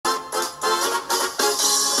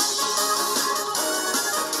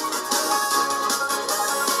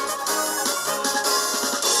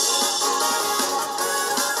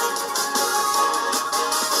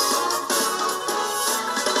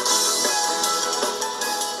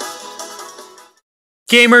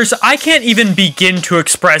Gamers, I can't even begin to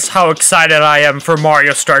express how excited I am for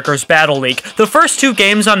Mario Strikers Battle League. The first two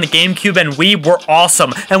games on the GameCube and Wii were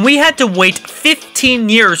awesome, and we had to wait 15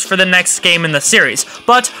 years for the next game in the series.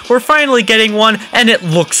 But we're finally getting one, and it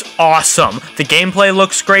looks awesome. The gameplay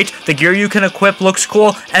looks great, the gear you can equip looks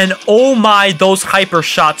cool, and oh my, those hyper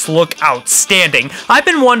shots look outstanding. I've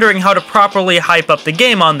been wondering how to properly hype up the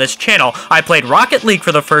game on this channel. I played Rocket League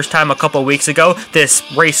for the first time a couple weeks ago, this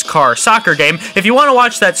race car soccer game. If you want to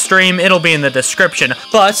watch that stream, it'll be in the description.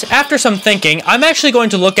 But after some thinking, I'm actually going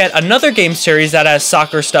to look at another game series that has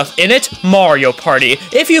soccer stuff in it, Mario Party.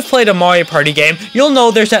 If you've played a Mario Party game, you'll know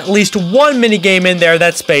there's at least one minigame in there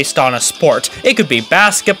that's based on a sport. It could be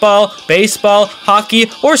basketball, baseball, hockey,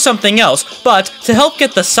 or something else. But to help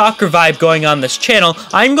get the soccer vibe going on this channel,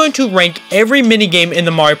 I'm going to rank every minigame in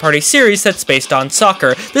the Mario Party series that's based on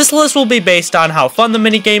soccer. This list will be based on how fun the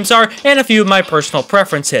minigames are and a few of my personal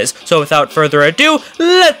preferences. So without further ado,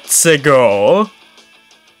 let's go!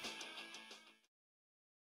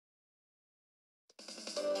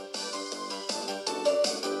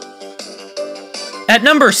 At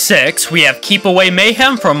number 6, we have Keep Away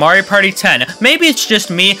Mayhem from Mario Party 10. Maybe it's just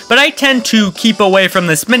me, but I tend to keep away from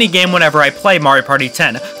this minigame whenever I play Mario Party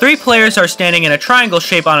 10. 3 players are standing in a triangle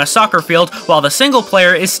shape on a soccer field, while the single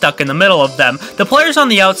player is stuck in the middle of them. The players on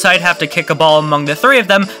the outside have to kick a ball among the 3 of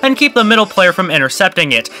them and keep the middle player from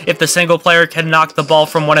intercepting it. If the single player can knock the ball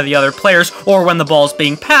from one of the other players, or when the ball is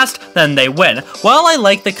being passed, then they win. While I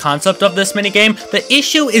like the concept of this minigame, the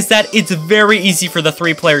issue is that it's very easy for the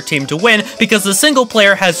 3-player team to win, because the single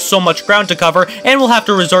player has so much ground to cover and will have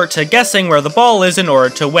to resort to guessing where the ball is in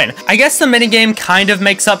order to win. I guess the minigame kind of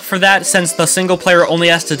makes up for that, since the single player only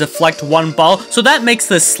has to deflect one ball, so that makes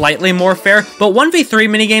this slightly more fair, but 1v3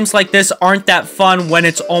 minigames like this aren't that fun when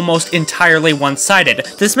it's almost entirely one-sided.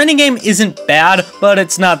 This minigame isn't bad, but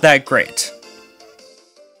it's not that great.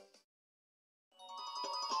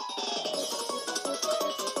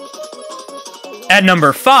 At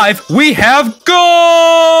number 5, we have Goal!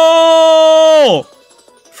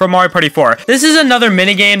 From Mario Party 4. This is another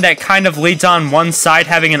minigame that kind of leads on one side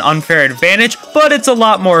having an unfair advantage, but it's a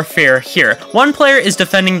lot more fair here. One player is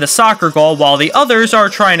defending the soccer goal while the others are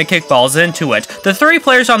trying to kick balls into it. The 3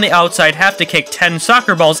 players on the outside have to kick 10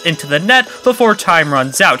 soccer balls into the net before time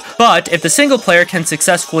runs out, but if the single player can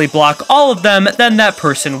successfully block all of them, then that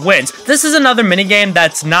person wins. This is another minigame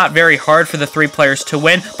that's not very hard for the 3 players to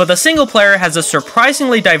win, but the single player has a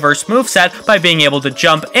surprisingly diverse moveset by being able to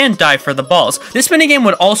jump and dive for the balls. This minigame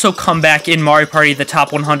would also come back in Mario Party The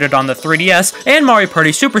Top 100 on the 3DS and Mario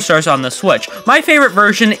Party Superstars on the Switch. My favorite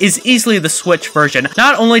version is easily the Switch version.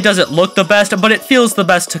 Not only does it look the best, but it feels the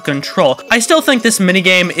best to control. I still think this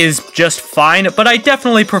minigame is just fine, but I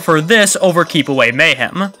definitely prefer this over Keep Away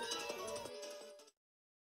Mayhem.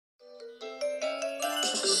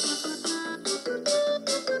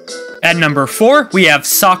 At number 4, we have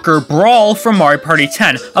Soccer Brawl from Mario Party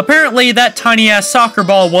 10. Apparently, that tiny-ass soccer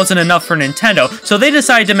ball wasn't enough for Nintendo, so they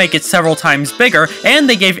decided to make it several times bigger, and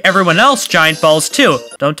they gave everyone else giant balls too.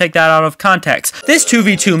 Don't take that out of context. This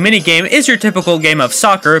 2v2 minigame is your typical game of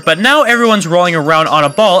soccer, but now everyone's rolling around on a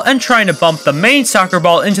ball and trying to bump the main soccer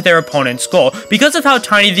ball into their opponent's goal. Because of how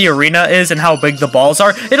tiny the arena is and how big the balls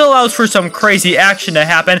are, it allows for some crazy action to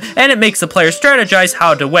happen, and it makes the players strategize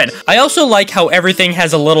how to win. I also like how everything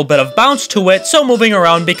has a little bit of bounce to it, so moving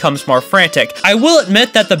around becomes more frantic. I will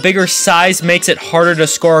admit that the bigger size makes it harder to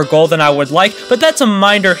score a goal than I would like, but that's a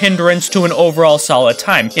minor hindrance to an overall solid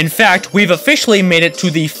time. In fact, we've officially made it to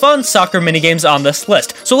the fun soccer minigames on this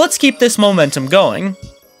list, so let's keep this momentum going.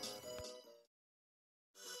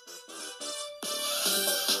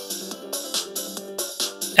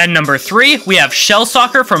 At number 3, we have Shell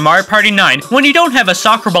Soccer from Mario Party 9. When you don't have a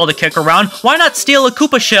soccer ball to kick around, why not steal a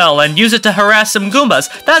Koopa shell and use it to harass some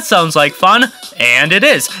Goombas? That sounds like fun. And it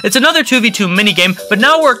is. It's another 2v2 minigame, but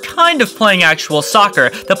now we're kind of playing actual soccer.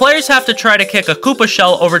 The players have to try to kick a Koopa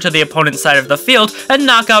shell over to the opponent's side of the field and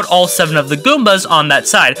knock out all 7 of the Goombas on that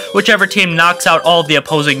side. Whichever team knocks out all of the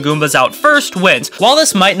opposing Goombas out first wins. While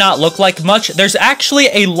this might not look like much, there's actually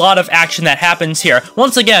a lot of action that happens here.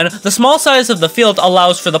 Once again, the small size of the field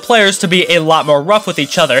allows for the players to be a lot more rough with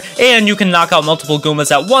each other, and you can knock out multiple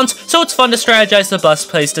Goombas at once, so it's fun to strategize the best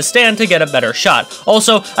place to stand to get a better shot.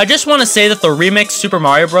 Also, I just want to say that the remix Super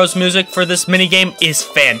Mario Bros. Music for this minigame is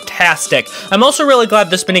fantastic. I'm also really glad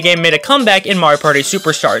this minigame made a comeback in Mario Party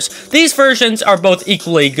Superstars. These versions are both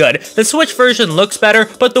equally good. The Switch version looks better,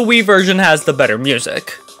 but the Wii version has the better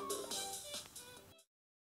music.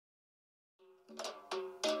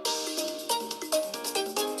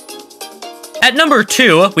 At number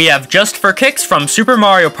 2, we have Just for Kicks from Super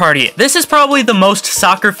Mario Party. This is probably the most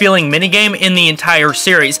soccer-feeling minigame in the entire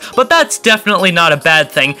series, but that's definitely not a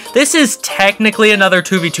bad thing. This is technically another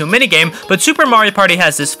 2v2 minigame, but Super Mario Party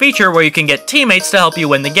has this feature where you can get teammates to help you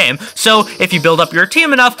win the game. So if you build up your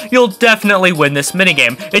team enough, you'll definitely win this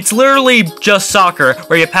minigame. It's literally just soccer,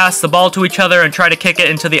 where you pass the ball to each other and try to kick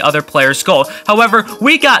it into the other player's goal. However,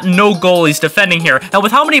 we got no goalies defending here, and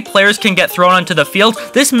with how many players can get thrown onto the field,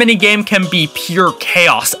 this minigame can be pure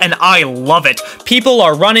chaos, and I love it. People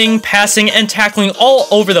are running, passing, and tackling all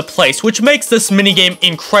over the place, which makes this minigame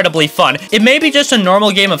incredibly fun. It may be just a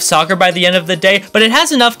normal game of soccer by the end of the day, but it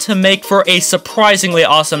has enough to make for a surprisingly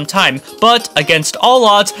awesome time. But, against all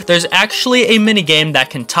odds, there's actually a minigame that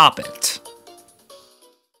can top it.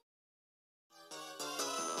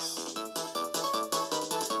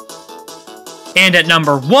 And at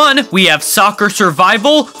number 1, we have Soccer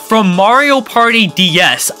Survival from Mario Party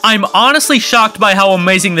DS. I'm honestly shocked by how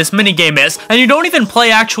amazing this minigame is, and you don't even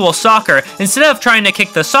play actual soccer. Instead of trying to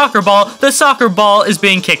kick the soccer ball is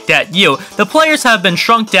being kicked at you. The players have been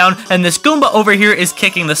shrunk down, and this Goomba over here is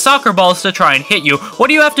kicking the soccer balls to try and hit you. What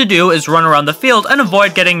you have to do is run around the field and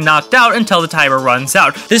avoid getting knocked out until the timer runs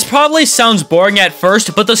out. This probably sounds boring at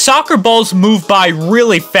first, but the soccer balls move by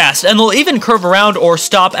really fast, and they'll even curve around or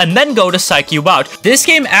stop and then go to psych you out. This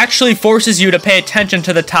game actually forces you to pay attention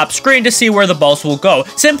to the top screen to see where the balls will go.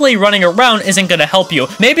 Simply running around isn't going to help you.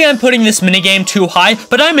 Maybe I'm putting this minigame too high,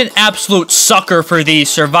 but I'm an absolute sucker for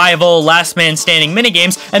these survival, last man standing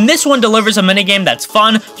minigames, and this one delivers a minigame that's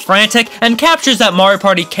fun, frantic, and captures that Mario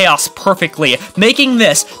Party chaos perfectly, making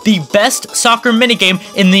this the best soccer minigame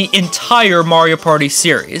in the entire Mario Party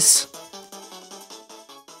series.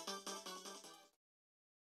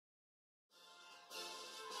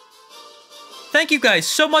 Thank you guys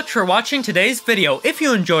so much for watching today's video. If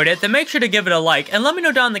you enjoyed it, then make sure to give it a like, and let me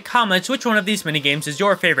know down in the comments which one of these minigames is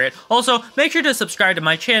your favorite. Also, make sure to subscribe to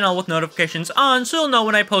my channel with notifications on so you'll know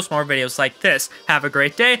when I post more videos like this. Have a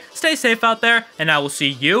great day, stay safe out there, and I will see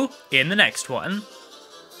you in the next one.